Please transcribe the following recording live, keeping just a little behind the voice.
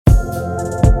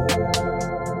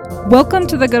Welcome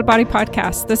to the Good Body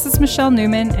Podcast. This is Michelle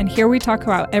Newman, and here we talk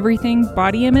about everything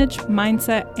body image,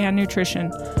 mindset, and nutrition.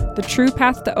 The true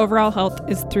path to overall health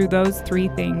is through those three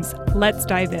things. Let's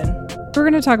dive in. We're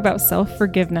going to talk about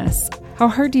self-forgiveness. How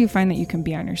hard do you find that you can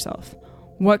be on yourself?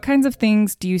 What kinds of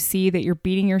things do you see that you're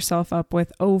beating yourself up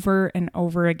with over and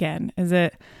over again? Is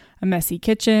it a messy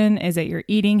kitchen? Is it your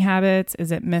eating habits? Is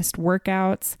it missed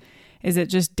workouts? Is it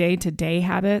just day-to-day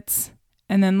habits?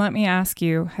 And then let me ask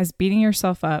you, has beating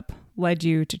yourself up led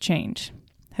you to change?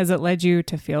 Has it led you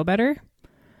to feel better?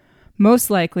 Most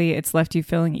likely, it's left you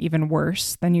feeling even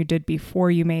worse than you did before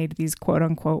you made these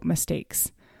quote-unquote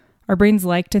mistakes. Our brains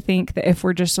like to think that if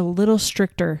we're just a little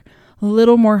stricter, a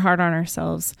little more hard on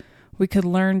ourselves, we could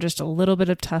learn just a little bit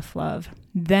of tough love.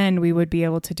 Then we would be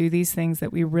able to do these things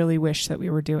that we really wish that we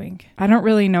were doing. I don't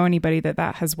really know anybody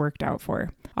that has worked out for.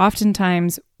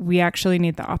 Oftentimes, we actually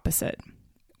need the opposite.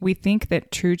 We think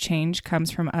that true change comes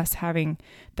from us having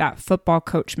that football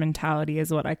coach mentality,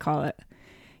 is what I call it.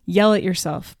 Yell at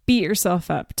yourself, beat yourself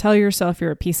up, tell yourself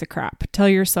you're a piece of crap, tell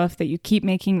yourself that you keep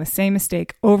making the same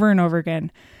mistake over and over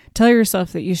again, tell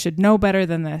yourself that you should know better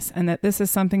than this and that this is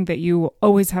something that you will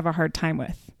always have a hard time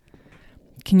with.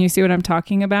 Can you see what I'm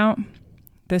talking about?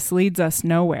 This leads us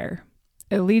nowhere.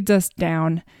 It leads us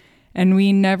down, and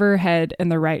we never head in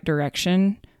the right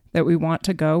direction that we want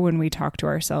to go when we talk to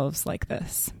ourselves like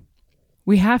this.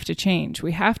 We have to change.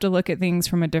 We have to look at things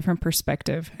from a different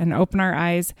perspective and open our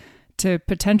eyes to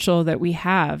potential that we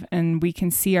have, and we can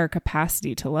see our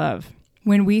capacity to love.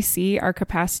 When we see our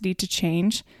capacity to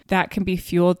change, that can be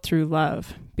fueled through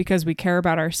love because we care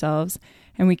about ourselves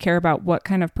and we care about what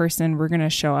kind of person we're going to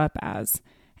show up as.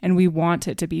 And we want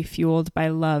it to be fueled by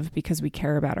love because we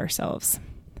care about ourselves.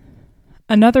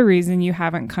 Another reason you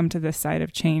haven't come to this side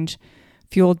of change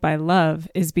fueled by love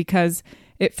is because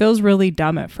it feels really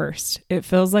dumb at first. It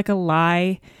feels like a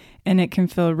lie, and it can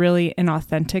feel really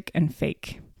inauthentic and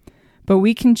fake. But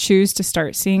we can choose to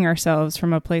start seeing ourselves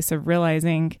from a place of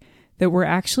realizing that we're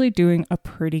actually doing a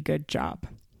pretty good job.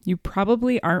 You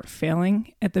probably aren't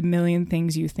failing at the million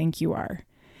things you think you are.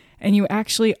 And you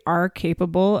actually are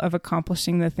capable of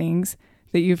accomplishing the things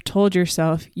that you've told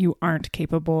yourself you aren't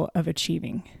capable of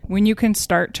achieving. When you can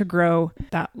start to grow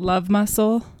that love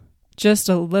muscle just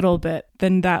a little bit,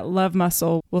 then that love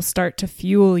muscle will start to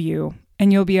fuel you,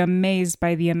 and you'll be amazed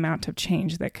by the amount of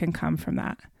change that can come from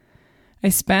that. I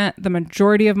spent the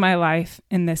majority of my life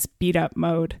in this beat up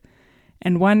mode,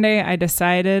 and one day I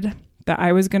decided that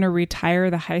I was going to retire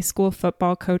the high school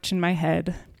football coach in my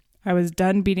head. I was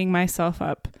done beating myself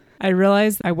up. I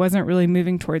realized I wasn't really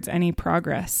moving towards any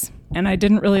progress, and I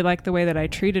didn't really like the way that I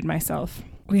treated myself.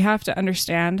 We have to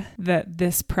understand that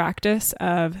this practice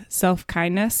of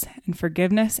self-kindness and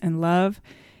forgiveness and love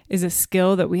is a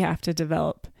skill that we have to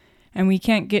develop. And we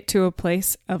can't get to a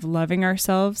place of loving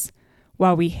ourselves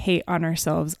while we hate on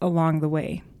ourselves along the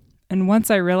way. And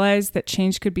once I realized that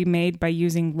change could be made by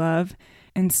using love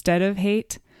instead of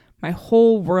hate, my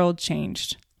whole world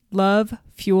changed. Love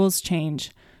fuels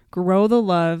change. Grow the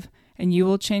love, and you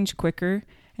will change quicker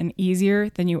and easier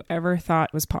than you ever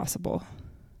thought was possible.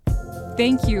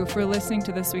 Thank you for listening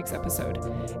to this week's episode.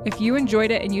 If you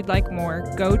enjoyed it and you'd like more,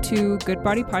 go to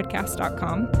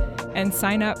goodbodypodcast.com and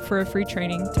sign up for a free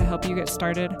training to help you get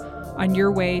started on your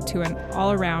way to an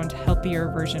all-around healthier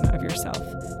version of yourself.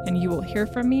 And you will hear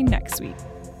from me next week.